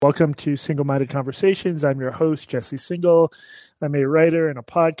Welcome to Single-Minded Conversations. I'm your host, Jesse Single. I'm a writer and a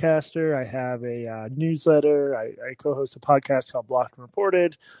podcaster. I have a newsletter. I co-host a podcast called Blocked and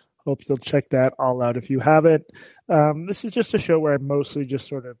Reported. Hope you'll check that all out if you haven't. This is just a show where I mostly just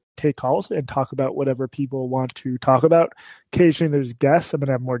sort of take calls and talk about whatever people want to talk about. Occasionally there's guests. I'm going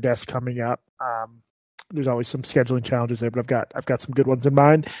to have more guests coming up. There's always some scheduling challenges there, but I've got some good ones in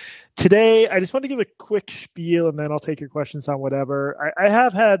mind. Today, I just want to give a quick spiel, and then I'll take your questions on whatever. I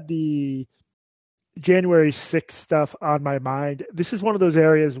have had the January 6th stuff on my mind. This is one of those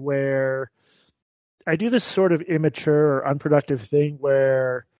areas where I do this sort of immature or unproductive thing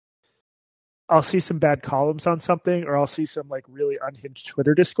where I'll see some bad columns on something, or I'll see some like really unhinged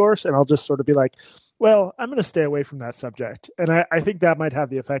Twitter discourse, and I'll just sort of be like, well, I'm going to stay away from that subject. And I think that might have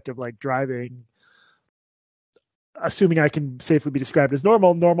the effect of like driving, assuming I can safely be described as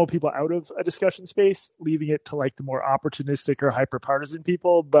normal people out of a discussion space, leaving it to like the more opportunistic or hyper-partisan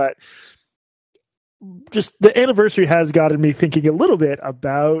people. But just the anniversary has gotten me thinking a little bit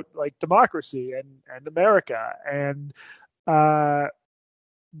about like democracy and America. And I'm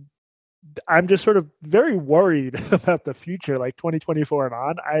just sort of very worried about the future, like 2024 and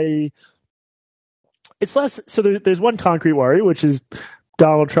on. It's less, so there's one concrete worry, which is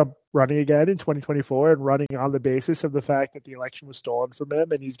Donald Trump running again in 2024 and running on the basis of the fact that the election was stolen from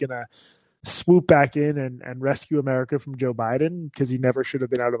him, and he's going to swoop back in and rescue America from Joe Biden because he never should have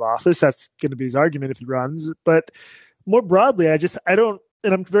been out of office. That's going to be his argument if he runs. But more broadly, I don't,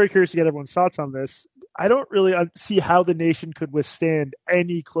 and I'm very curious to get everyone's thoughts on this. I don't really see how the nation could withstand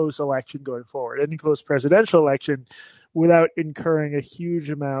any close election going forward, any close presidential election, without incurring a huge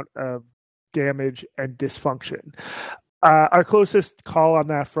amount of damage and dysfunction. Our closest call on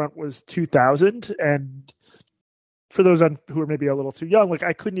that front was 2000. And for those who are maybe a little too young, like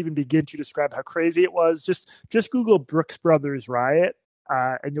I couldn't even begin to describe how crazy it was. Just Google Brooks Brothers riot,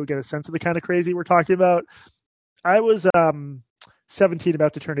 and you'll get a sense of the kind of crazy we're talking about. I was 17,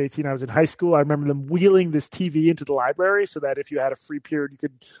 about to turn 18. I was in high school. I remember them wheeling this TV into the library so that if you had a free period, you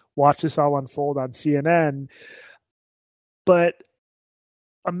could watch this all unfold on CNN. But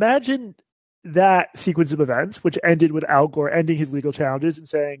imagine that sequence of events, which ended with Al Gore ending his legal challenges and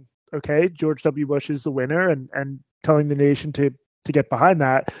saying, okay, George W. Bush is the winner, and telling the nation to get behind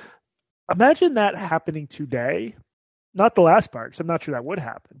that. Imagine that happening today. Not the last part, because I'm not sure that would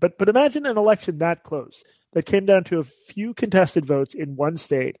happen. But imagine an election that close, that came down to a few contested votes in one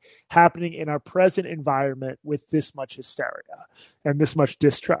state, happening in our present environment with this much hysteria and this much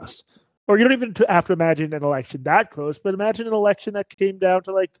distrust. Or you don't even have to imagine an election that close, but imagine an election that came down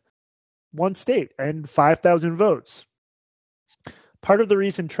to like one state and 5,000 votes. Part of the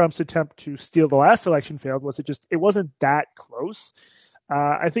reason Trump's attempt to steal the last election failed was it wasn't that close.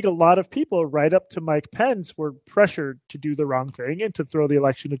 I think a lot of people, right up to Mike Pence, were pressured to do the wrong thing and to throw the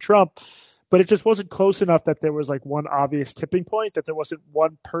election to Trump. But it just wasn't close enough that there was like one obvious tipping point, that there wasn't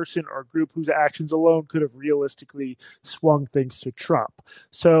one person or group whose actions alone could have realistically swung things to Trump.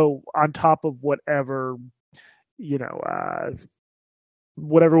 So on top of whatever,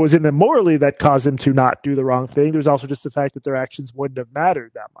 whatever was in them morally that caused them to not do the wrong thing, there's also just the fact that their actions wouldn't have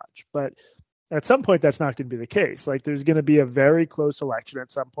mattered that much. But at some point, that's not going to be the case. Like, there's going to be a very close election at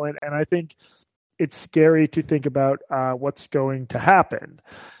some point, and I think it's scary to think about what's going to happen.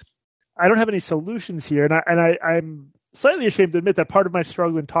 I don't have any solutions here, and I'm slightly ashamed to admit that part of my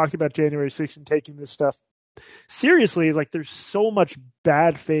struggle in talking about January 6th and taking this stuff seriously is like there's so much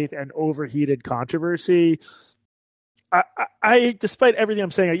bad faith and overheated controversy. I despite everything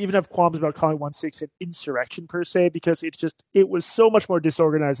I'm saying, I even have qualms about calling 1/6 an insurrection per se, because it was so much more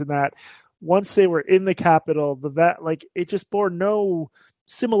disorganized than that. Once they were in the Capitol, it just bore no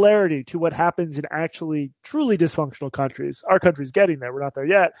similarity to what happens in actually truly dysfunctional countries. Our country's getting there. We're not there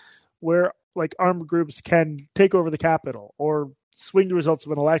yet, where like armed groups can take over the Capitol or swing the results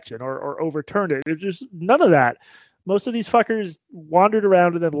of an election or overturn it. There's just none of that. Most of these fuckers wandered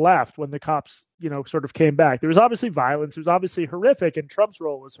around and then left when the cops, sort of came back. There was obviously violence. It was obviously horrific, and Trump's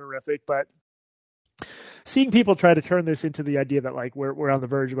role was horrific. But seeing people try to turn this into the idea that like we're on the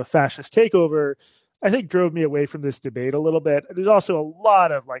verge of a fascist takeover, I think drove me away from this debate a little bit. There's also a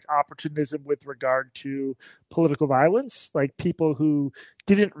lot of like opportunism with regard to political violence, like people who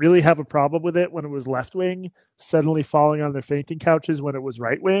didn't really have a problem with it when it was left wing, suddenly falling on their fainting couches when it was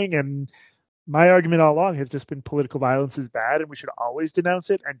right wing. And my argument all along has just been political violence is bad and we should always denounce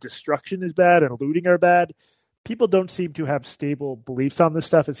it, and destruction is bad and looting are bad. People don't seem to have stable beliefs on this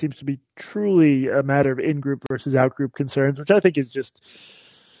stuff. It seems to be truly a matter of in-group versus out-group concerns, which I think is just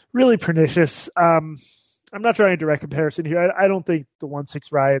really pernicious. I'm not trying to direct comparison here. I don't think the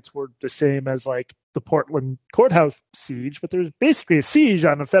 1/6 riots were the same as like the Portland courthouse siege, but there's basically a siege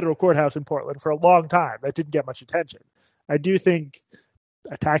on a federal courthouse in Portland for a long time that didn't get much attention. I do think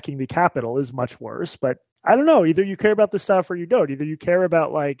attacking the Capitol is much worse, but I don't know. Either you care about this stuff or you don't. Either you care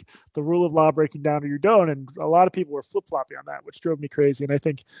about like the rule of law breaking down or you don't. And a lot of people were flip flopping on that, which drove me crazy. And I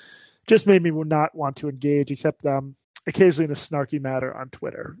think just made me not want to engage, except occasionally in a snarky matter on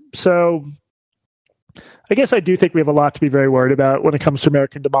Twitter. So I guess I do think we have a lot to be very worried about when it comes to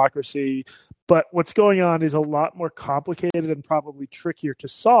American democracy. But what's going on is a lot more complicated and probably trickier to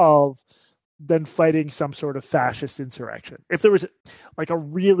solve than fighting some sort of fascist insurrection. If there was like a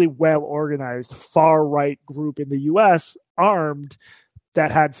really well-organized far-right group in the U.S. armed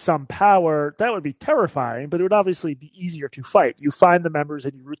that had some power, that would be terrifying, but it would obviously be easier to fight. You find the members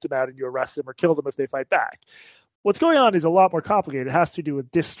and you root them out and you arrest them or kill them if they fight back. What's going on is a lot more complicated. It has to do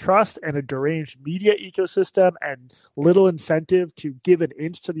with distrust and a deranged media ecosystem and little incentive to give an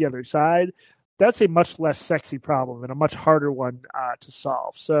inch to the other side. That's a much less sexy problem and a much harder one to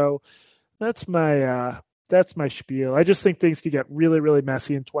solve. So that's my spiel. I just think things could get really, really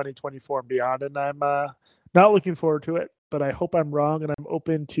messy in 2024 and beyond, and I'm not looking forward to it. But I hope I'm wrong, and I'm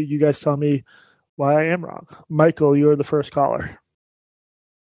open to you guys telling me why I am wrong. Michael, you're the first caller.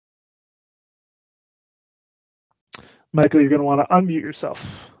 Michael, you're going to want to unmute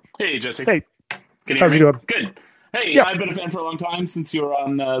yourself. Hey, Jesse. Hey, can you how's it hear me? going? Good. Hey, Yeah. I've been a fan for a long time since you were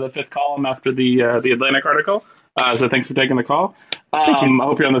on the fifth column after the Atlantic article. So thanks for taking the call. Thank you. I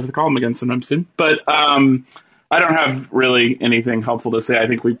hope you're on the fifth column again sometime soon. But I don't have really anything helpful to say. I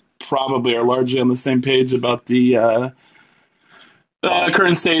think we probably are largely on the same page about the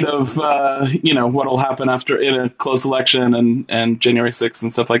current state of what'll happen after in a close election and January 6th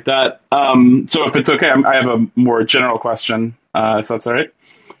and stuff like that. So if it's okay, I have a more general question, if that's all right.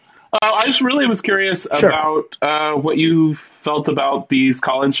 I just really was curious about what you felt about these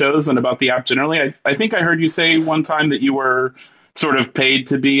call-in shows and about the app generally. I think I heard you say one time that you were sort of paid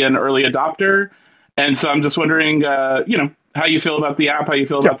to be an early adopter. And so I'm just wondering, how you feel about the app, how you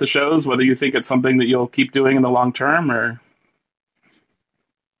feel about the shows, whether you think it's something that you'll keep doing in the long term or...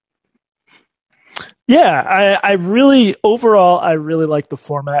 Yeah, I really like the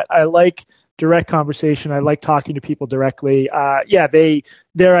format. I like direct conversation. I like talking to people directly.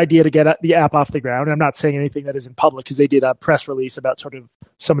 Their idea to get the app off the ground. And I'm not saying anything that isn't public because they did a press release about sort of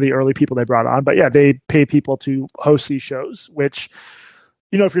some of the early people they brought on. But yeah, they pay people to host these shows, which,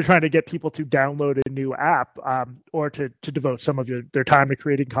 if you're trying to get people to download a new app or to devote some of their time to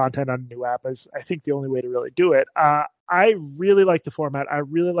creating content on a new app is, I think, the only way to really do it. I really like the format. I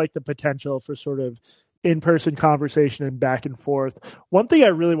really like the potential for sort of in-person conversation and back and forth. One thing I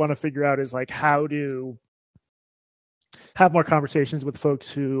really want to figure out is like how to have more conversations with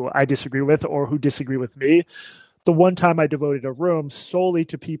folks who I disagree with or who disagree with me. The one time I devoted a room solely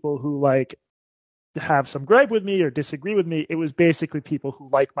to people who like have some gripe with me or disagree with me, it was basically people who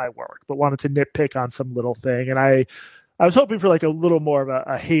like my work but wanted to nitpick on some little thing. And I was hoping for like a little more of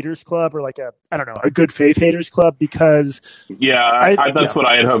a haters club or like a good faith haters club because that's what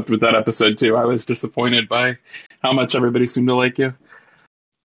I had hoped with that episode too. I was disappointed by how much everybody seemed to like you.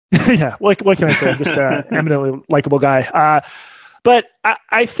 Yeah, what can I say? I'm just an eminently likable guy. But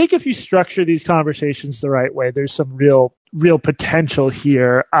I think if you structure these conversations the right way, there's some real potential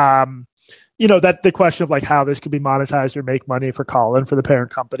here. That the question of like how this could be monetized or make money for Colin, for the parent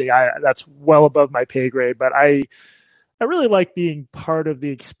company, that's well above my pay grade. But I really like being part of the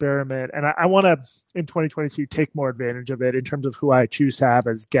experiment, and I want to, in 2022, take more advantage of it in terms of who I choose to have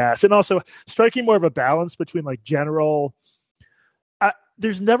as guests, and also striking more of a balance between like general.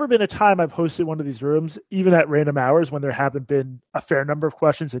 There's never been a time I've hosted one of these rooms, even at random hours, when there haven't been a fair number of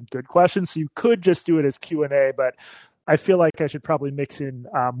questions and good questions. So you could just do it as Q&A, but I feel like I should probably mix in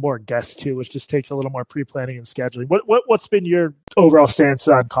more guests too, which just takes a little more pre-planning and scheduling. What's been your overall stance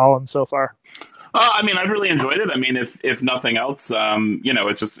on Colin so far? I've really enjoyed it. If nothing else,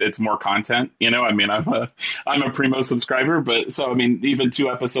 it's more content. I'm a Primo subscriber, but so even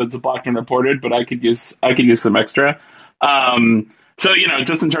 2 episodes of Blocked and Reported, but I could use some extra.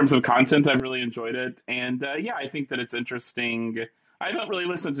 Just in terms of content, I've really enjoyed it, and I think that it's interesting. I don't really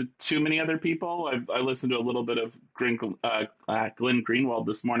listen to too many other people. I listened to a little bit of Glenn Greenwald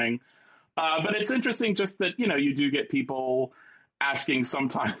this morning, but it's interesting just that you do get people asking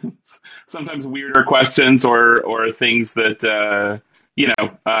sometimes weirder questions or things that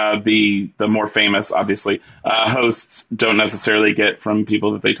the more famous obviously hosts don't necessarily get from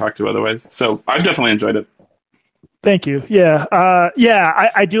people that they talk to otherwise. So I've definitely enjoyed it. Thank you. Yeah.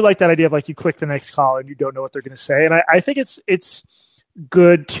 I do like that idea of like you click the next call and you don't know what they're going to say. And I think it's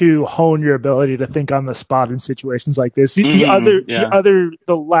good to hone your ability to think on the spot in situations like this. Yeah. The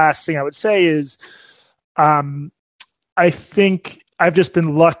last thing I would say is, I think I've just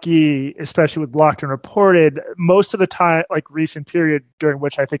been lucky, especially with Locked and Reported, most of the time, like recent period during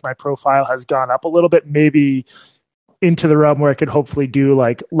which I think my profile has gone up a little bit, maybe into the realm where I could hopefully do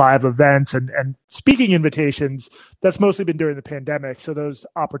like live events and speaking invitations. That's mostly been during the pandemic. So those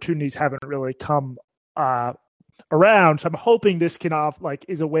opportunities haven't really come around. So I'm hoping this can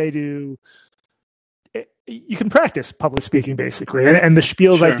is a way to you can practice public speaking basically, and the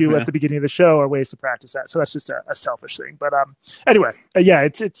spiels I do at the beginning of the show are ways to practice that. So that's just a selfish thing. But anyway, yeah,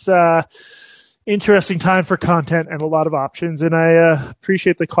 it's interesting time for content and a lot of options, and I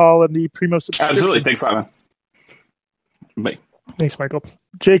appreciate the call and the Primo subscription. Absolutely, thanks, Simon. Bye. Thanks, Michael.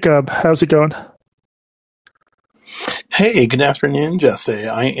 Jacob, how's it going? Hey, good afternoon, Jesse.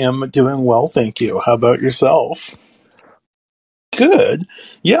 I am doing well, thank you. How about yourself? Good.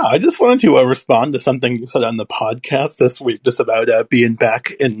 Yeah, I just wanted to respond to something you said on the podcast this week, just about being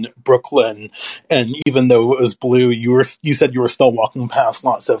back in Brooklyn. And even though it was blue, you said you were still walking past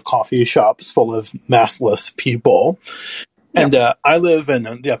lots of coffee shops full of maskless people. And I live in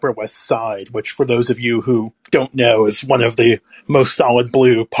the Upper West Side, which, for those of you who don't know, is one of the most solid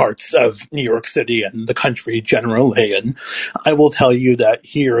blue parts of New York City and the country generally. And I will tell you that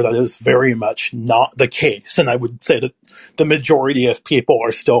here that is very much not the case. And I would say that the majority of people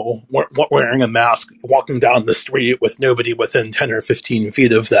are still wearing a mask, walking down the street with nobody within 10 or 15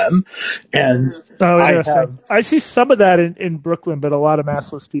 feet of them. And I see some of that in Brooklyn, but a lot of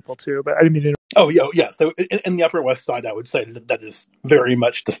maskless people too. But I didn't mean to. Oh, yeah. So in the Upper West Side, I would say that is very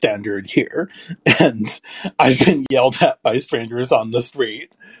much the standard here. And I've been yelled at by strangers on the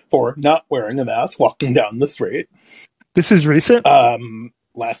street for not wearing a mask walking down the street. This is recent?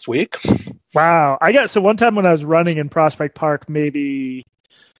 Last week. Wow. So one time when I was running in Prospect Park, maybe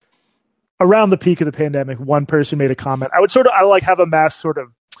around the peak of the pandemic, one person made a comment. I like have a mask sort of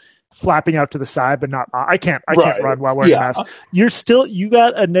flapping out to the side, but not. I can't run while wearing a mask. You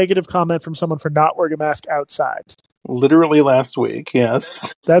got a negative comment from someone for not wearing a mask outside. Literally last week,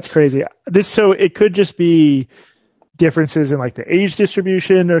 yes. That's crazy. So it could just be differences in like the age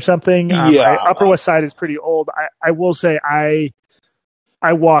distribution or something. Upper West Side is pretty old. I will say I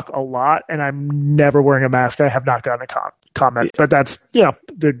walk a lot and I'm never wearing a mask. I have not gotten a comment, but that's,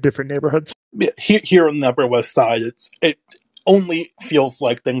 they're different neighborhoods. Here on the Upper West Side, it only feels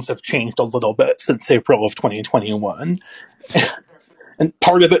like things have changed a little bit since April of 2021. And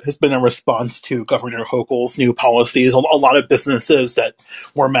part of it has been a response to Governor Hochul's new policies. A lot of businesses that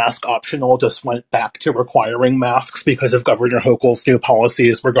were mask optional just went back to requiring masks because of Governor Hochul's new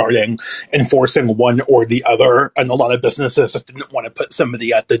policies regarding enforcing one or the other. And a lot of businesses just didn't want to put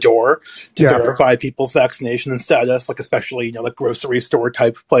somebody at the door to verify people's vaccination status, like especially, like grocery store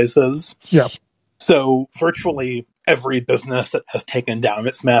type places. Yeah. So virtually every business that has taken down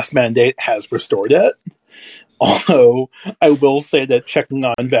its mask mandate has restored it. Although I will say that checking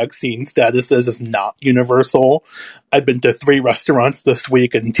on vaccine statuses is not universal. I've been to 3 restaurants this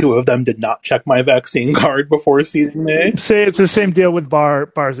week, and 2 of them did not check my vaccine card before seating me. Say it's the same deal with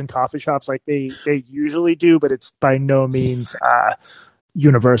bars and coffee shops. Like they usually do, but it's by no means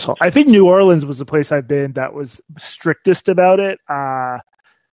universal. I think New Orleans was the place I've been that was strictest about it.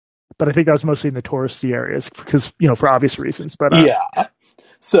 But I think that was mostly in the touristy areas because, for obvious reasons. But yeah.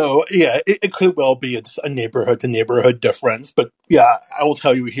 So, it could well be a neighborhood-to-neighborhood difference. But, I will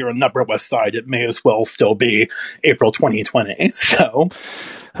tell you here on the Upper West Side, it may as well still be April 2020. So,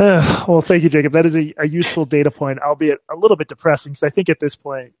 well, thank you, Jacob. That is a useful data point, albeit a little bit depressing because I think at this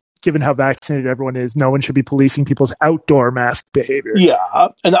point, given how vaccinated everyone is, no one should be policing people's outdoor mask behavior. Yeah,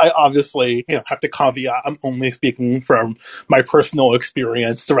 and I obviously have to caveat, I'm only speaking from my personal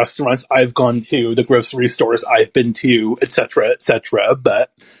experience, the restaurants I've gone to, the grocery stores I've been to, etc.,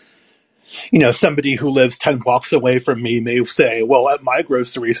 but somebody who lives 10 blocks away from me may say, well, at my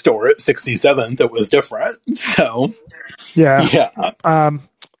grocery store at 67th, it was different. So, yeah.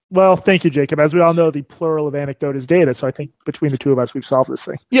 Well, thank you, Jacob. As we all know, the plural of anecdote is data. So I think between the two of us, we've solved this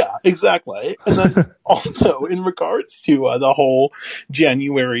thing. Yeah, exactly. And then also in regards to the whole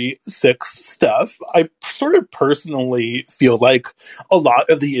January 6th stuff, I sort of personally feel like a lot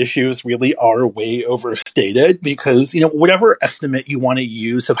of the issues really are way overstated because, whatever estimate you want to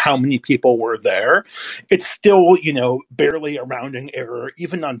use of how many people were there, it's still, barely a rounding error,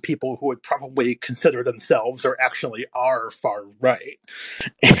 even on people who would probably consider themselves or actually are far right.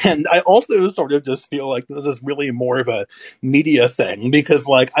 And I also sort of just feel like this is really more of a media thing because,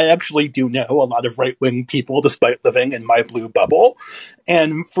 like, I actually do know a lot of right-wing people despite living in my blue bubble.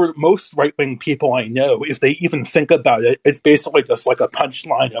 And for most right-wing people I know, if they even think about it, it's basically just like a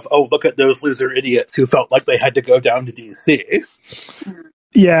punchline of, oh, look at those loser idiots who felt like they had to go down to DC.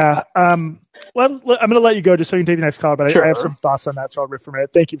 Yeah. Well, I'm going to let you go just so you can take the next call, but Sure. I have some thoughts on that, so I'll riff from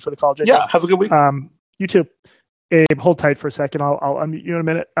it. Thank you for the call, Jacob. Yeah, have a good week. You too. Abe, hold tight for a second. I'll unmute you in a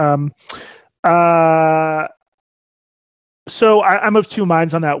minute. So I'm of two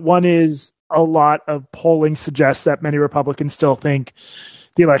minds on that. One is a lot of polling suggests that many Republicans still think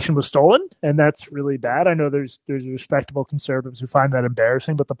the election was stolen, and that's really bad. I know there's respectable conservatives who find that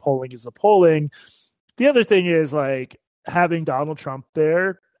embarrassing, but the polling is the polling. The other thing is like having Donald Trump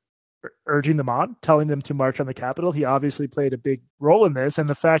there urging them on, telling them to march on the Capitol. He obviously played a big role in this, and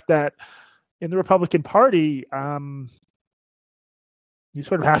the fact that in the Republican Party, you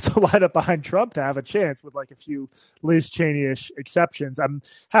sort of have to line up behind Trump to have a chance with like a few Liz Cheney-ish exceptions. I'm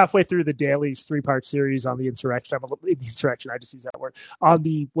halfway through the Daily's 3-part series on the insurrection. I just use that word, on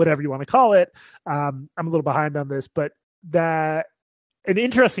the whatever you want to call it. I'm a little behind on this, but that an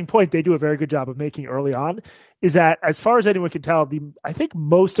interesting point they do a very good job of making early on is that as far as anyone can tell, I think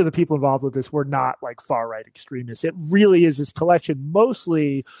most of the people involved with this were not like far-right extremists. It really is this collection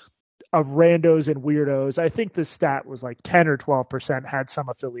mostly of randos and weirdos. I think the stat was like 10 or 12% had some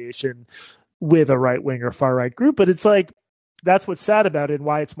affiliation with a right wing or far right group. But it's like, that's what's sad about it and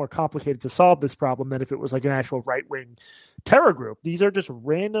why it's more complicated to solve this problem than if it was like an actual right wing terror group. These are just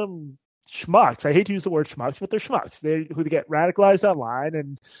random schmucks. I hate to use the word schmucks, but they're schmucks. They get radicalized online,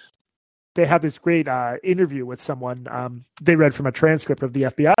 and they have this great interview with someone. They read from a transcript of the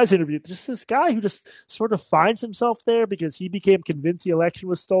FBI's interview. Just this guy who just sort of finds himself there because he became convinced the election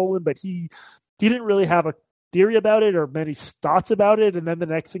was stolen, but he didn't really have a theory about it or many thoughts about it. And then the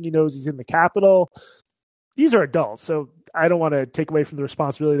next thing he knows, he's in the Capitol. These are adults, so I don't want to take away from the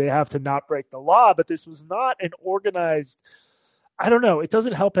responsibility they have to not break the law, but this was not an organized, I don't know. It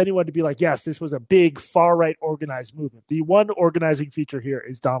doesn't help anyone to be like, yes, this was a big far-right organized movement. The one organizing feature here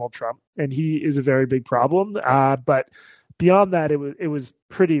is Donald Trump, and he is a very big problem. But beyond that, it was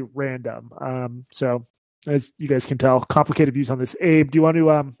pretty random. So as you guys can tell, complicated views on this. Abe, do you want to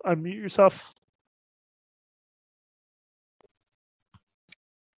unmute yourself?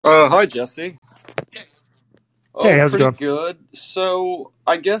 Hi, Jesse. Hey, how's it pretty going? good. So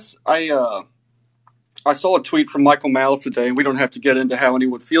I guess I saw a tweet from Michael Malice today, and we don't have to get into how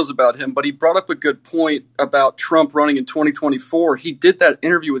anyone feels about him, but he brought up a good point about Trump running in 2024. He did that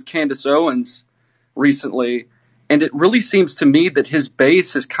interview with Candace Owens recently, and it really seems to me that his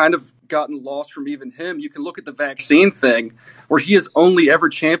base has kind of gotten lost from even him. You can look at the vaccine thing, where he has only ever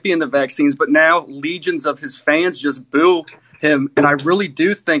championed the vaccines, but now legions of his fans just boo him. And I really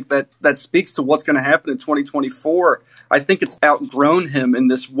do think that speaks to what's going to happen in 2024. I think it's outgrown him in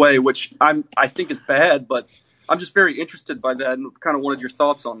this way, which I think is bad, but I'm just very interested by that and kind of wanted your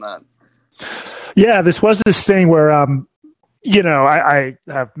thoughts on that. Yeah, this was this thing where, I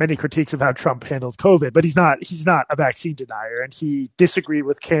have many critiques of how Trump handled COVID, but he's not a vaccine denier. And he disagreed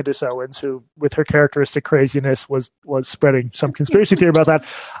with Candace Owens, who, with her characteristic craziness, was spreading some conspiracy theory about that.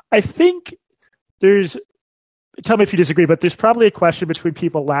 I think tell me if you disagree, but there's probably a question between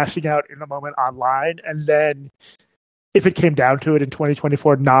people lashing out in the moment online and then, if it came down to it in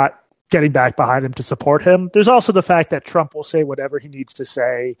 2024, not getting back behind him to support him. There's also the fact that Trump will say whatever he needs to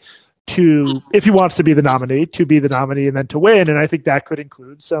say if he wants to be the nominee, and then to win. And I think that could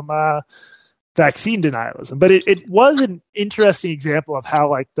include some vaccine denialism. But it was an interesting example of how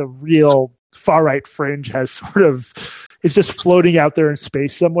like the real far-right fringe has sort of is just floating out there in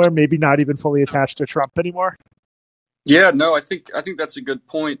space somewhere, maybe not even fully attached to Trump anymore. Yeah, no, I think that's a good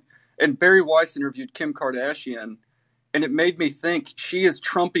point. And Barry Weiss interviewed Kim Kardashian, and it made me think she is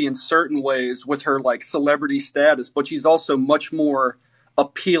Trumpy in certain ways with her like celebrity status, but she's also much more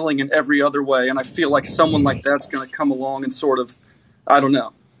appealing in every other way. And I feel like someone like that's going to come along and sort of, I don't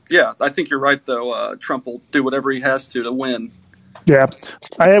know. Yeah, I think you're right though. Trump will do whatever he has to win. Yeah,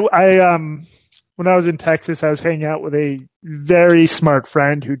 I when I was in Texas, I was hanging out with a very smart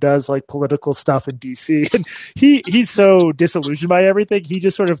friend who does like political stuff in DC, and he's so disillusioned by everything. He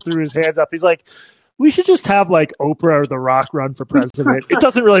just sort of threw his hands up. He's like, we should just have like Oprah or The Rock run for president. It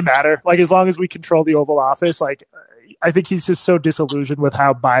doesn't really matter. Like, as long as we control the Oval Office, like, I think he's just so disillusioned with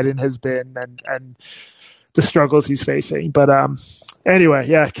how Biden has been and the struggles he's facing. But anyway,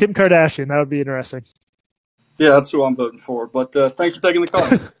 yeah, Kim Kardashian, that would be interesting. Yeah, that's who I'm voting for. But thanks for taking the call.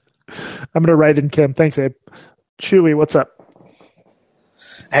 I'm going to write in Kim. Thanks, Abe. Chewy, what's up?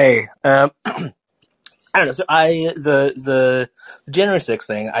 Hey, I don't know. So the January 6th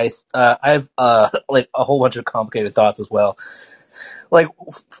thing, I have like a whole bunch of complicated thoughts as well. Like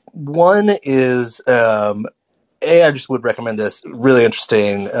one is I just would recommend this really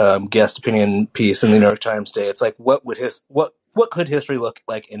interesting guest opinion piece in the New York Times today. It's like what could history look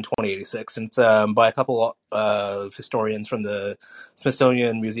like in 2086? And it's by a couple of historians from the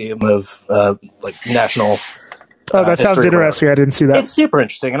Smithsonian Museum of like National Oh, that sounds History or whatever. interesting. I didn't see that. It's super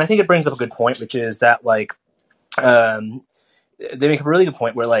interesting, and I think it brings up a good point, which is that like um, they make a really good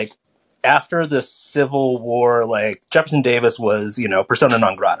point where like after the Civil War, like Jefferson Davis was, persona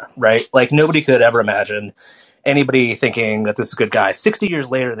non grata, right? Like nobody could ever imagine anybody thinking that this is a good guy. 60 years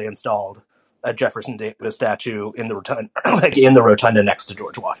later, they installed a Jefferson Davis statue in the rotunda, like in the rotunda next to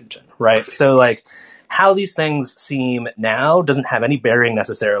George Washington, right? So like how these things seem now doesn't have any bearing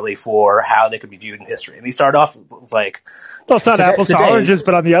necessarily for how they could be viewed in history. And they start off like, well, it's not apples to today, oranges,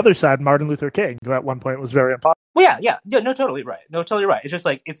 but on the other side, Martin Luther King, who at one point was very unpopular. well, yeah, no, totally right. No, totally right. It's just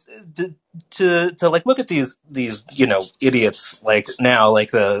like it's to like look at these idiots like now,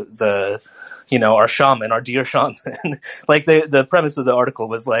 like the our shaman, our dear shaman. Like the premise of the article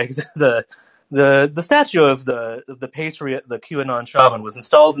was like the statue of the patriot, the QAnon shaman, was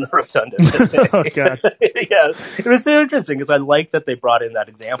installed in the rotunda. Oh God. Yeah, it was so interesting because I like that they brought in that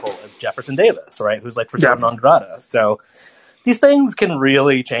example of Jefferson Davis, right, who's like persona non grata. So these things can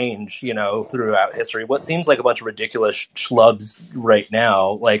really change, throughout history. What seems like a bunch of ridiculous schlubs right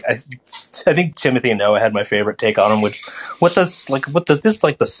now, like I think Timothy and Noah had my favorite take on them, which what does this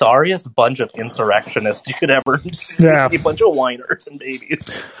like the sorriest bunch of insurrectionists you could ever see, Yeah. a bunch of whiners and babies.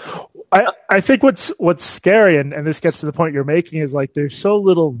 I think what's scary, and this gets to the point you're making, is like there's so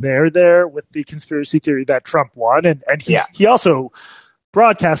little there with the conspiracy theory that Trump won, and he also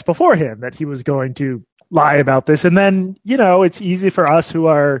broadcast beforehand that he was going to lie about this. And then, it's easy for us who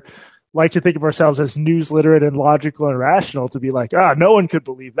are like to think of ourselves as news literate and logical and rational to be like, no one could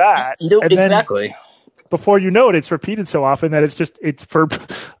believe that. No, and exactly. Then, before you know it, it's repeated so often that it's for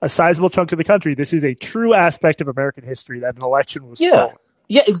a sizable chunk of the country. This is a true aspect of American history that an election was stolen.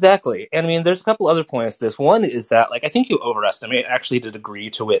 Yeah, exactly. And I mean, there's a couple other points to this. One is that, like, I think you overestimate actually the degree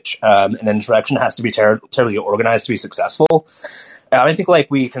to which an insurrection has to be terribly organized to be successful. I think like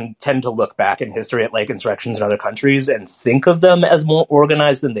we can tend to look back in history at like insurrections in other countries and think of them as more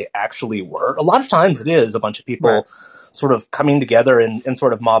organized than they actually were. A lot of times it is a bunch of people sort of coming together in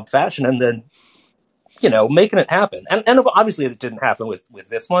sort of mob fashion and then, making it happen. And obviously it didn't happen with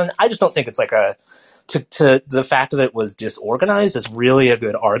this one. I just don't think it's like to the fact that it was disorganized is really a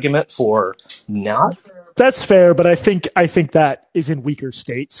good argument for not. That's fair, but I think that is in weaker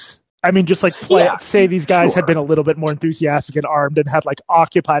states. I mean, just like say these guys had been a little bit more enthusiastic and armed and had like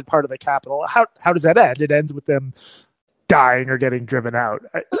occupied part of the Capitol. How does that end? It ends with them dying or getting driven out.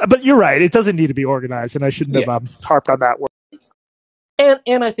 But you're right; it doesn't need to be organized, and I shouldn't have harped on that word.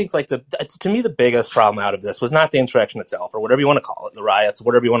 And I think like to me the biggest problem out of this was not the insurrection itself or whatever you want to call it, the riots,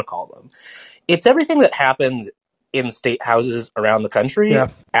 whatever you want to call them. It's everything that happened in state houses around the country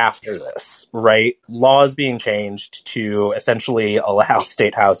after this, right? Laws being changed to essentially allow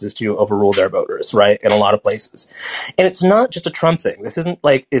state houses to overrule their voters, right? In a lot of places. And it's not just a Trump thing. This isn't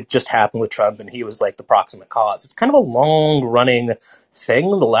like it just happened with Trump and he was like the proximate cause. It's kind of a long running thing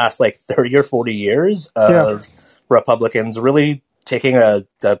the last like 30 or 40 years of Republicans really taking a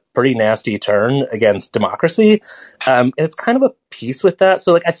pretty nasty turn against democracy. And it's kind of a piece with that.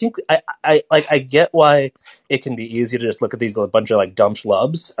 So like, I think I get why it can be easy to just look at these a bunch of like dumb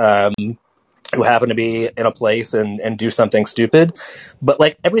schlubs, who happen to be in a place and do something stupid. But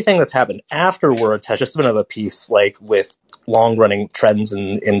like everything that's happened afterwards has just been of a piece like with long running trends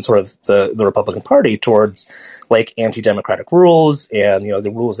in sort of the Republican Party towards like anti-democratic rules and,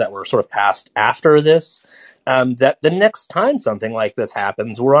 the rules that were sort of passed after this. That the next time something like this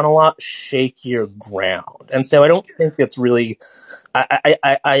happens, we're on a lot shakier ground. And so I don't think it's really,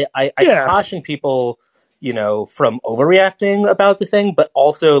 I caution people, from overreacting about the thing, but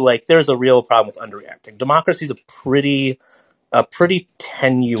also like there's a real problem with underreacting. Democracy is a pretty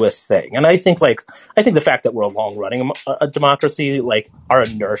tenuous thing. And I think the fact that we're a long running a democracy, like our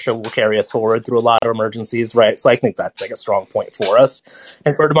inertia will carry us forward through a lot of emergencies, right? So I think that's like a strong point for us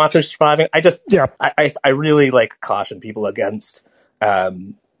and for democracy surviving. I really like caution people against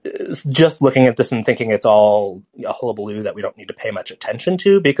just looking at this and thinking it's all a hullabaloo that we don't need to pay much attention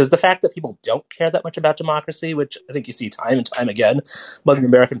to, because the fact that people don't care that much about democracy, which I think you see time and time again among the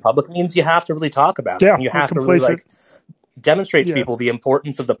American public, means you have to really talk about it. And you have to really like demonstrate to people the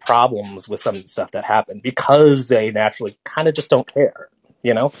importance of the problems with some of the stuff that happened, because they naturally kind of just don't care,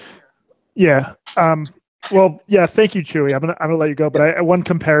 Yeah. Well, yeah, thank you, Chewy. I'm gonna let you go, but one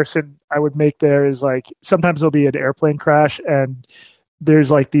comparison I would make there is like sometimes there'll be an airplane crash, and there's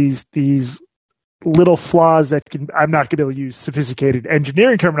like these little flaws that can. I'm not going to be able to use sophisticated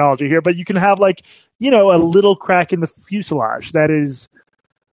engineering terminology here, but you can have like a little crack in the fuselage that is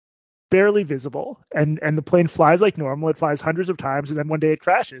barely visible, and the plane flies like normal. It flies hundreds of times, and then one day it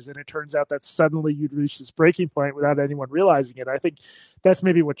crashes, and it turns out that suddenly you'd reach this breaking point without anyone realizing it. I think that's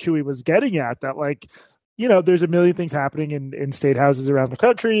maybe what Chewy was getting at, that like there's a million things happening in state houses around the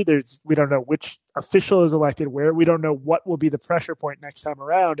country. We don't know which official is elected where. We don't know what will be the pressure point next time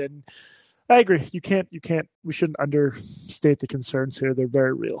around. And I agree. We shouldn't understate the concerns here. They're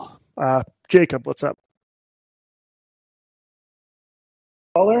very real. Jacob, what's up?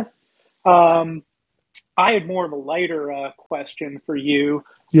 Caller. I had more of a lighter question for you.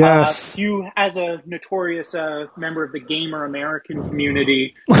 Yes. You, as a notorious member of the gamer American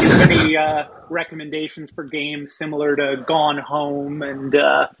community, do you have any recommendations for games similar to Gone Home and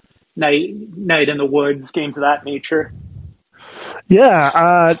Night in the Woods, games of that nature?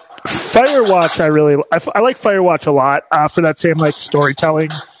 Yeah, Firewatch. I like Firewatch a lot for that same like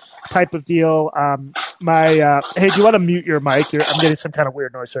storytelling type of deal. Hey, do you want to mute your mic? I'm getting some kind of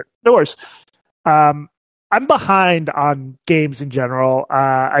weird noise here. No worries. I'm behind on games in general.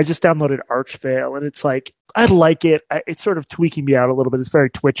 I just downloaded Archvale, and it's like I like it. It's sort of tweaking me out a little bit. It's very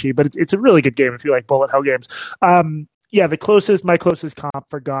twitchy, but it's a really good game if you like bullet hell games. Yeah, my closest comp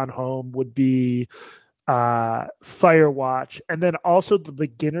for Gone Home would be Firewatch, and then also the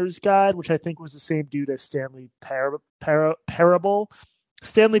Beginner's Guide, which I think was the same dude as Parable.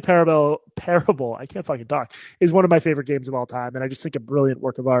 Stanley Parable, I can't fucking talk, is one of my favorite games of all time, and I just think a brilliant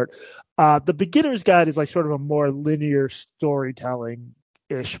work of art. The Beginner's Guide is like sort of a more linear storytelling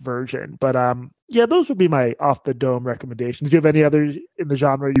ish version, but yeah, those would be my off the dome recommendations. Do you have any others in the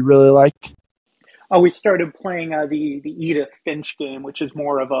genre you really like? We started playing the Edith Finch game, which is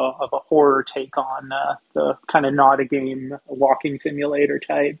more of a horror take on the kind of not a game walking simulator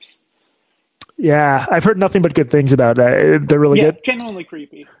types. Yeah, I've heard nothing but good things about that. They're really good. Genuinely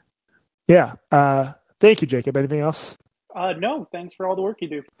creepy. Yeah. Thank you, Jacob. Anything else? No, thanks for all the work you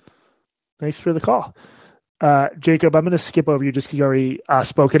do. Thanks for the call. Jacob, I'm going to skip over you just because you already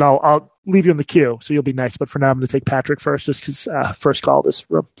spoke, and I'll leave you in the queue, so you'll be next. But for now, I'm going to take Patrick first, just because first call this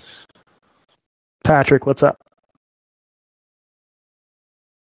room. Patrick, what's up?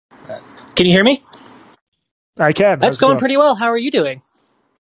 Can you hear me? I can. That's going pretty well. How are you doing?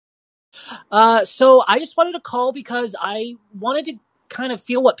 So I just wanted to call because I wanted to kind of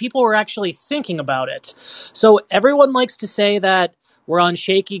feel what people were actually thinking about it. So everyone likes to say that we're on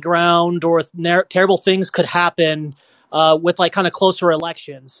shaky ground or terrible things could happen with like kind of closer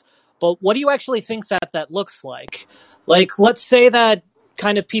elections. But what do you actually think that looks like? Like, let's say that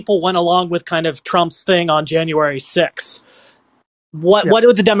kind of people went along with kind of Trump's thing on January 6th. What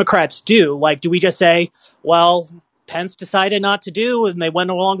would the Democrats do? Like, do we just say, well, Pence decided not to do, and they went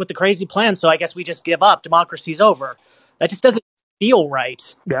along with the crazy plan, so I guess we just give up. Democracy's over. That just doesn't feel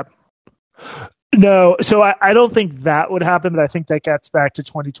right. Yep. No, so I don't think that would happen, but I think that gets back to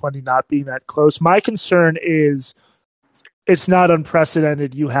 2020 not being that close. My concern is it's not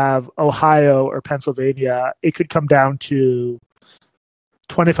unprecedented. You have Ohio or Pennsylvania. It could come down to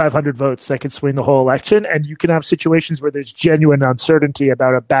 2,500 votes that could swing the whole election, and you can have situations where there's genuine uncertainty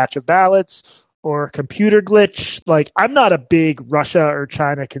about a batch of ballots or a computer glitch. Like, I'm not a big Russia or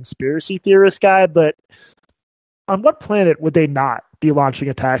China conspiracy theorist guy, but on what planet would they not be launching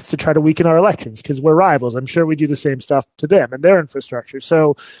attacks to try to weaken our elections? Because we're rivals. I'm sure we do the same stuff to them and their infrastructure.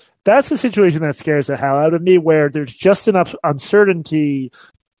 So that's the situation that scares the hell out of me, where there's just enough uncertainty.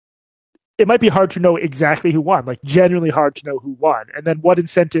 It might be hard to know exactly who won, like genuinely hard to know who won. And then what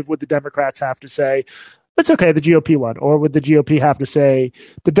incentive would the Democrats have to say, it's okay, the GOP won? Or would the GOP have to say,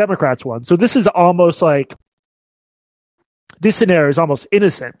 the Democrats won? So this is almost like, this scenario is almost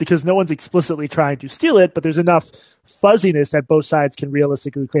innocent because no one's explicitly trying to steal it, but there's enough fuzziness that both sides can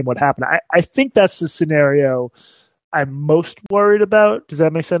realistically claim what happened. I think that's the scenario I'm most worried about. Does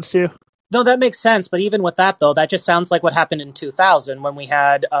that make sense to you? No, that makes sense. But even with that, though, that just sounds like what happened in 2000 when we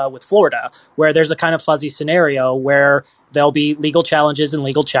had with Florida, where there's a kind of fuzzy scenario where there'll be legal challenges and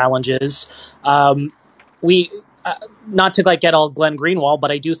legal challenges. Not to like get all Glenn Greenwald,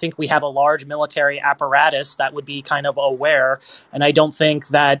 but I do think we have a large military apparatus that would be kind of aware. And I don't think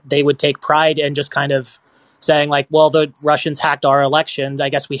that they would take pride in just kind of saying like, well, the Russians hacked our elections. I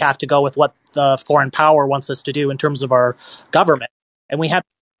guess we have to go with what the foreign power wants us to do in terms of our government. And we have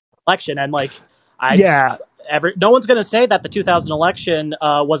election, and like no one's going to say that the 2000 election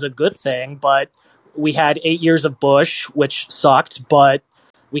was a good thing, but we had 8 years of Bush, which sucked, but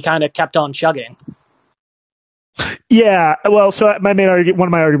we kind of kept on chugging. Yeah, well, so one of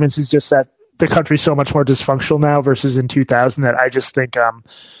my arguments is just that the country's so much more dysfunctional now versus in 2000 that I just think,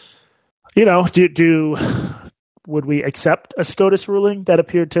 would we accept a SCOTUS ruling that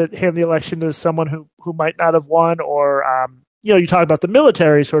appeared to hand the election to someone who might not have won, or you talk about the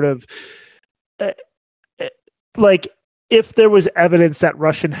military sort of uh, uh, like if there was evidence that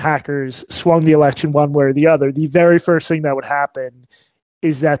Russian hackers swung the election one way or the other, the very first thing that would happen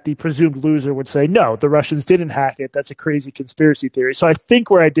is that the presumed loser would say, no, the Russians didn't hack it. That's a crazy conspiracy theory. So I think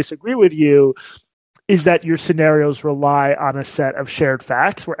where I disagree with you is that your scenarios rely on a set of shared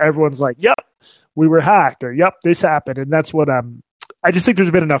facts where everyone's like, yep, we were hacked, or yep, this happened. And that's what I just think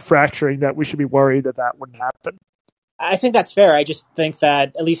there's been enough fracturing that we should be worried that that wouldn't happen. I think that's fair. I just think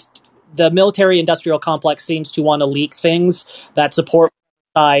that at least the military industrial complex seems to want to leak things that support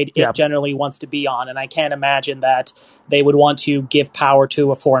the side it generally wants to be on. And I can't imagine that they would want to give power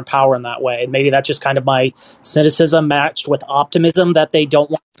to a foreign power in that way. And maybe that's just kind of my cynicism matched with optimism that they don't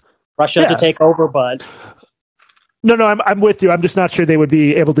want Russia to take over. But no, I'm with you. I'm just not sure they would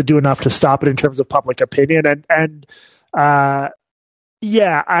be able to do enough to stop it in terms of public opinion.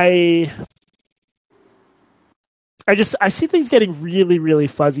 I see things getting really, really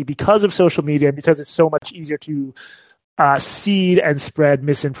fuzzy because of social media and because it's so much easier to seed and spread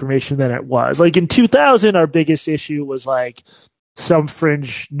misinformation than it was. Like in 2000, our biggest issue was like some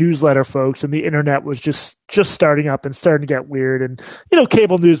fringe newsletter folks, and the internet was just starting up and starting to get weird. And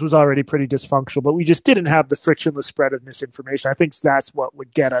cable news was already pretty dysfunctional, but we just didn't have the frictionless spread of misinformation. I think that's what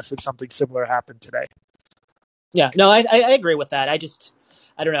would get us if something similar happened today. Yeah, no, I agree with that. I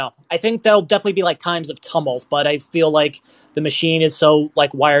don't know. I think there'll definitely be like times of tumult, but I feel like the machine is so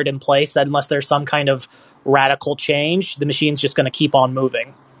like wired in place that unless there's some kind of radical change, the machine's just going to keep on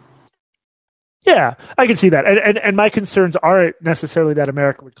moving. Yeah, I can see that. And my concerns aren't necessarily that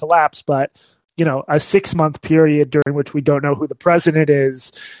America would collapse, but a 6-month period during which we don't know who the president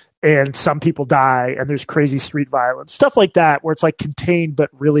is and some people die and there's crazy street violence, stuff like that, where it's like contained but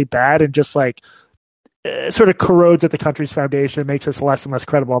really bad and just like sort of corrodes at the country's foundation, makes us less and less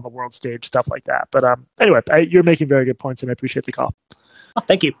credible on the world stage, stuff like that. But anyway, you're making very good points and I appreciate the call. Oh,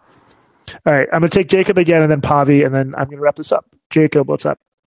 thank you. All right, I'm going to take Jacob again and then Pavi, and then I'm going to wrap this up. Jacob, what's up?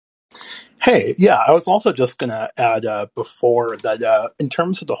 Hey, yeah, I was also just going to add before that in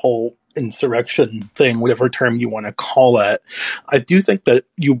terms of the whole insurrection thing, whatever term you want to call it, I do think that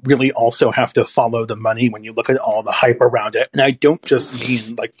you really also have to follow the money when you look at all the hype around it. And I don't just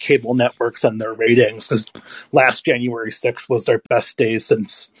mean like cable networks and their ratings, because last January 6th was their best day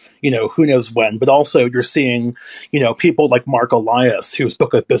since, who knows when, but also you're seeing, people like Mark Elias, whose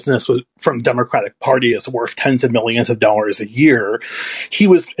book of business from Democratic Party is worth tens of millions of dollars a year. He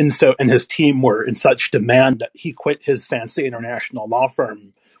was, and his team were in such demand that he quit his fancy international law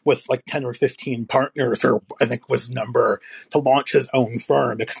firm with like 10 or 15 partners, or I think was the number, to launch his own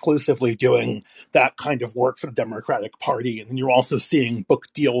firm exclusively doing that kind of work for the Democratic Party. And you're also seeing book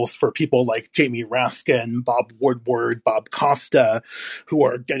deals for people like Jamie Raskin, Bob Woodward, Bob Costa, who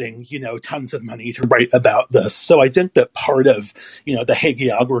are getting, tons of money to write about this. So I think that part of, the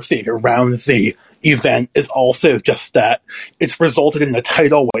hagiography around the event is also just that it's resulted in a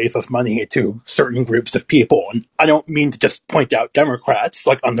tidal wave of money to certain groups of people. And I don't mean to just point out Democrats.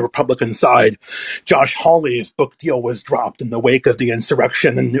 Like on the Republican side, Josh Hawley's book deal was dropped in the wake of the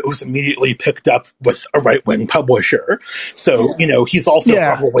insurrection, and it was immediately picked up with a right-wing publisher. So, he's also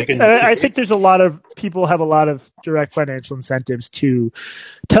probably going to I think there's a lot of people have a lot of direct financial incentives to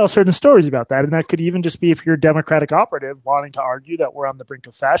tell certain stories about that. And that could even just be if you're a Democratic operative wanting to argue that we're on the brink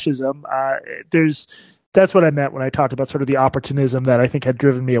of fascism. That's what I meant when I talked about sort of the opportunism that I think had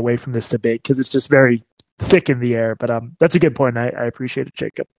driven me away from this debate, because it's just very thick in the air. But that's a good point. I appreciate it,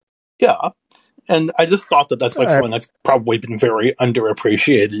 Jacob. Yeah. And I just thought that that's like something that's probably been very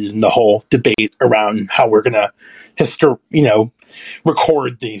underappreciated in the whole debate around how we're going to,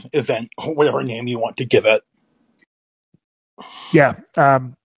 record the event, whatever name you want to give it. Yeah.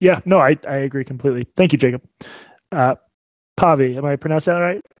 No, I agree completely. Thank you, Jacob. Pavi, am I pronouncing that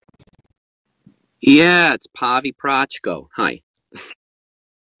right? Yeah, it's Pavi Prochko. Hi.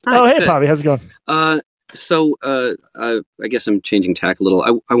 Hi, hey, good. Pavi, how's it going? I guess I'm changing tack a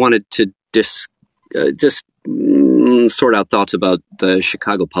little. I wanted to just sort out thoughts about the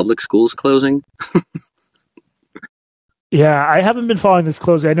Chicago public schools closing. Yeah, I haven't been following this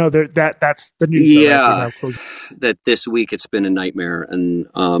closely. I know that's the news. Yeah, that this week it's been a nightmare, and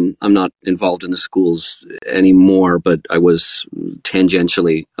I'm not involved in the schools anymore, but I was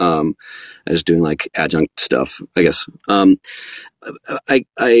tangentially. I was doing like adjunct stuff, I guess. I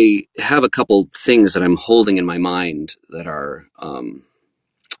have a couple things that I'm holding in my mind that are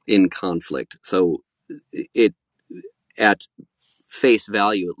in conflict. So it at face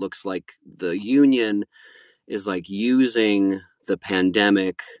value, it looks like the union is like using the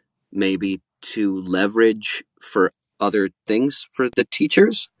pandemic maybe to leverage for other things for the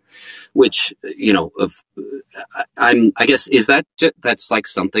teachers, which, I guess, is that that's like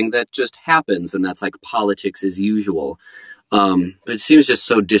something that just happens, and that's like politics as usual. But it seems just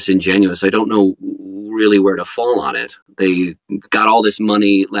so disingenuous. I don't know really where to fall on it. They got all this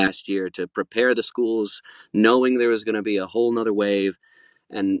money last year to prepare the schools, knowing there was going to be a whole nother wave.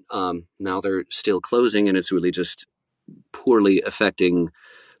 And now they're still closing, and it's really just poorly affecting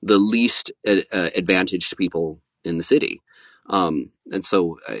the least advantaged people in the city. And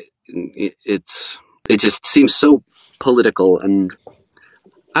so it just seems so political, and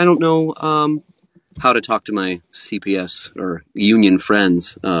I don't know how to talk to my CPS or union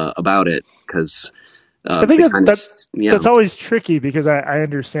friends about it, because I think that's always tricky, because I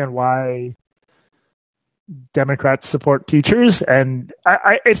understand why Democrats support teachers, and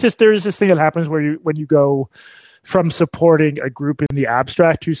it's just, there's this thing that happens where when you go from supporting a group in the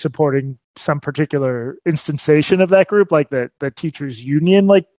abstract to supporting some particular instantiation of that group, like the teachers union,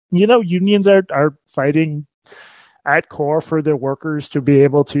 like, unions are fighting at core for their workers to be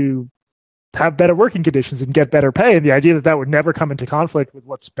able to have better working conditions and get better pay. And the idea that would never come into conflict with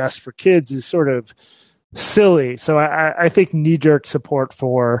what's best for kids is sort of silly. So I think knee-jerk support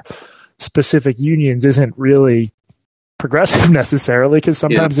for specific unions isn't really progressive necessarily, because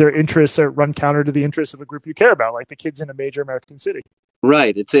sometimes their interests run counter to the interests of a group you care about, like the kids in a major American city.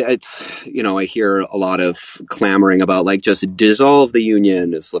 Right. It's I hear a lot of clamoring about like just dissolve the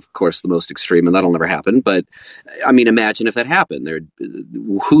union is of course the most extreme, and that'll never happen. But I mean, imagine if that happened.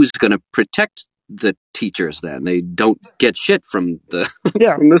 Who's going to protect the teachers then? They don't get shit from the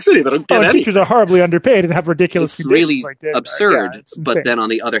from the city. They don't get anything. Teachers are horribly underpaid and have ridiculous conditions. Really like that. Absurd. But then on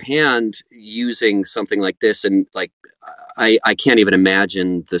the other hand, using something like this, and like I can't even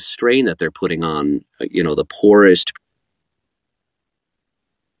imagine the strain that they're putting on the poorest.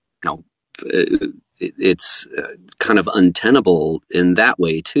 It's kind of untenable in that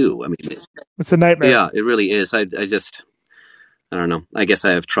way too. I mean, it's a nightmare. Yeah, it really is. I don't know. I guess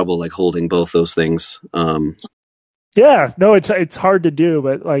I have trouble like holding both those things. Yeah, no, it's hard to do,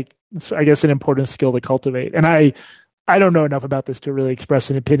 but like it's, I guess, an important skill to cultivate. And I don't know enough about this to really express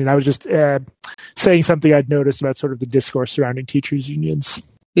an opinion. I was just saying something I'd noticed about sort of the discourse surrounding teachers unions.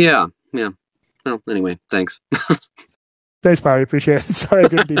 Yeah. Well, anyway, thanks. Thanks, Bobby. Appreciate it. Sorry I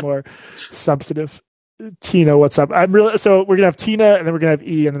couldn't be more substantive. Tina, what's up? So we're gonna have Tina, and then we're gonna have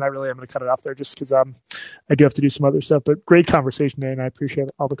E, and then I really am gonna cut it off there just because I do have to do some other stuff. But great conversation today, and I appreciate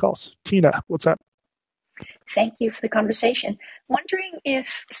all the calls. Tina, what's up? Thank you for the conversation. Wondering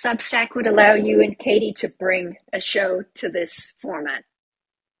if Substack would allow you and Katie to bring a show to this format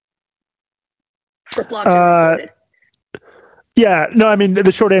for Blog Unrecorded. Yeah, no, I mean,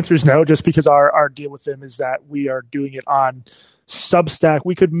 the short answer is no, just because our deal with them is that we are doing it on Substack.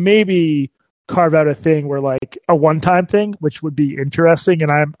 We could maybe carve out a thing where like a one-time thing, which would be interesting. And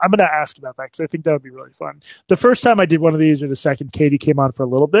I'm going to ask about that because I think that would be really fun. The first time I did one of these, or the second, Katie came on for a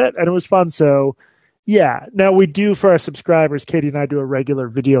little bit and it was fun. So yeah, now we do for our subscribers, Katie and I do a regular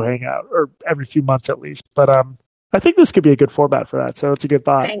video hangout, or every few months at least. But I think this could be a good format for that. So it's a good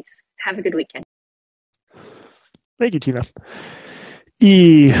thought. Thanks. Have a good weekend. Thank you, Tina.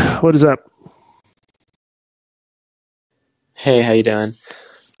 E, what is up? Hey, how you doing?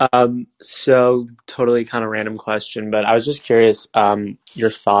 So totally kind of random question, but I was just curious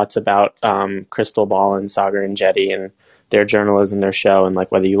your thoughts about Crystal Ball and Sagar and Jetty and their journalism, their show, and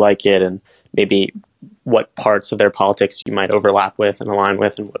like whether you like it, and maybe what parts of their politics you might overlap with and align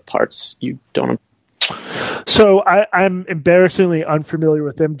with, and what parts you don't. So I'm embarrassingly unfamiliar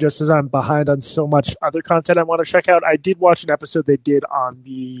with them, just as I'm behind on so much other content I want to check out. I did watch an episode they did on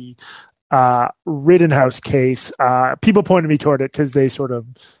the Rittenhouse case. People pointed me toward it because they sort of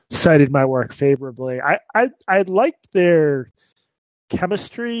cited my work favorably. I liked their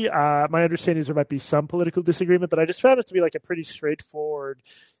chemistry. My understanding is there might be some political disagreement, but I just found it to be like a pretty straightforward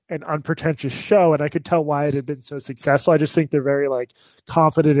and unpretentious show, and I could tell why it had been so successful. I just think they're very like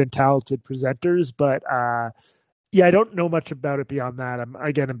confident and talented presenters, but yeah, I don't know much about it beyond that. I'm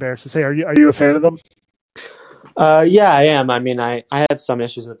again embarrassed to say. Are you a fan of them? Yeah, I am. I mean, I have some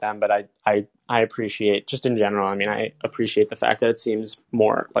issues with them, but I appreciate, just in general, I mean, I appreciate the fact that it seems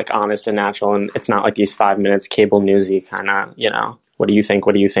more like honest and natural, and it's not like these 5 minutes cable newsy kind of, what do you think?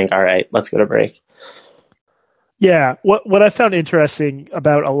 What do you think? All right, let's go to break. Yeah, what I found interesting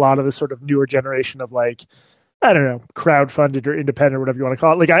about a lot of the sort of newer generation of like, I don't know, crowdfunded or independent or whatever you want to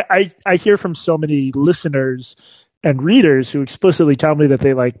call it. Like I hear from so many listeners and readers who explicitly tell me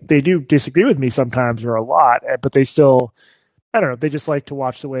that they do disagree with me sometimes or a lot, but they still, I don't know, they just like to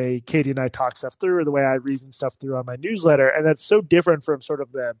watch the way Katie and I talk stuff through or the way I reason stuff through on my newsletter. And that's so different from sort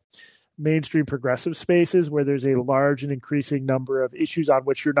of the mainstream progressive spaces where there's a large and increasing number of issues on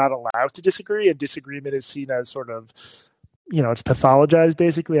which you're not allowed to disagree, and disagreement is seen as sort of, it's pathologized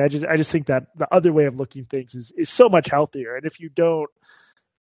basically. I just think that the other way of looking things is so much healthier. And if you don't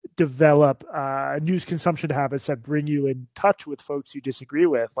develop news consumption habits that bring you in touch with folks you disagree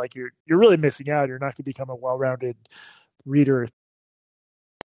with, like you're really missing out. You're not going to become a well-rounded reader.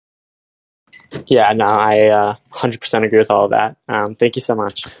 Yeah, no, I 100% agree with all of that. Thank you so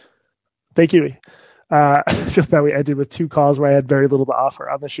much. Thank you. I feel that we ended with 2 calls where I had very little to offer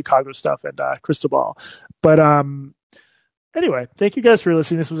on the Chicago stuff and crystal ball. But anyway, thank you guys for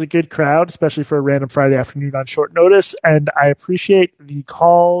listening. This was a good crowd, especially for a random Friday afternoon on short notice. And I appreciate the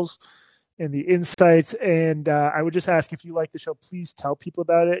calls and the insights. And I would just ask, if you like the show, please tell people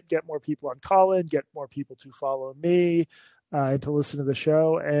about it. Get more people on call-in. Get more people to follow me and to listen to the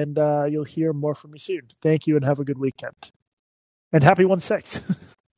show. And you'll hear more from me soon. Thank you and have a good weekend. And happy 1/6.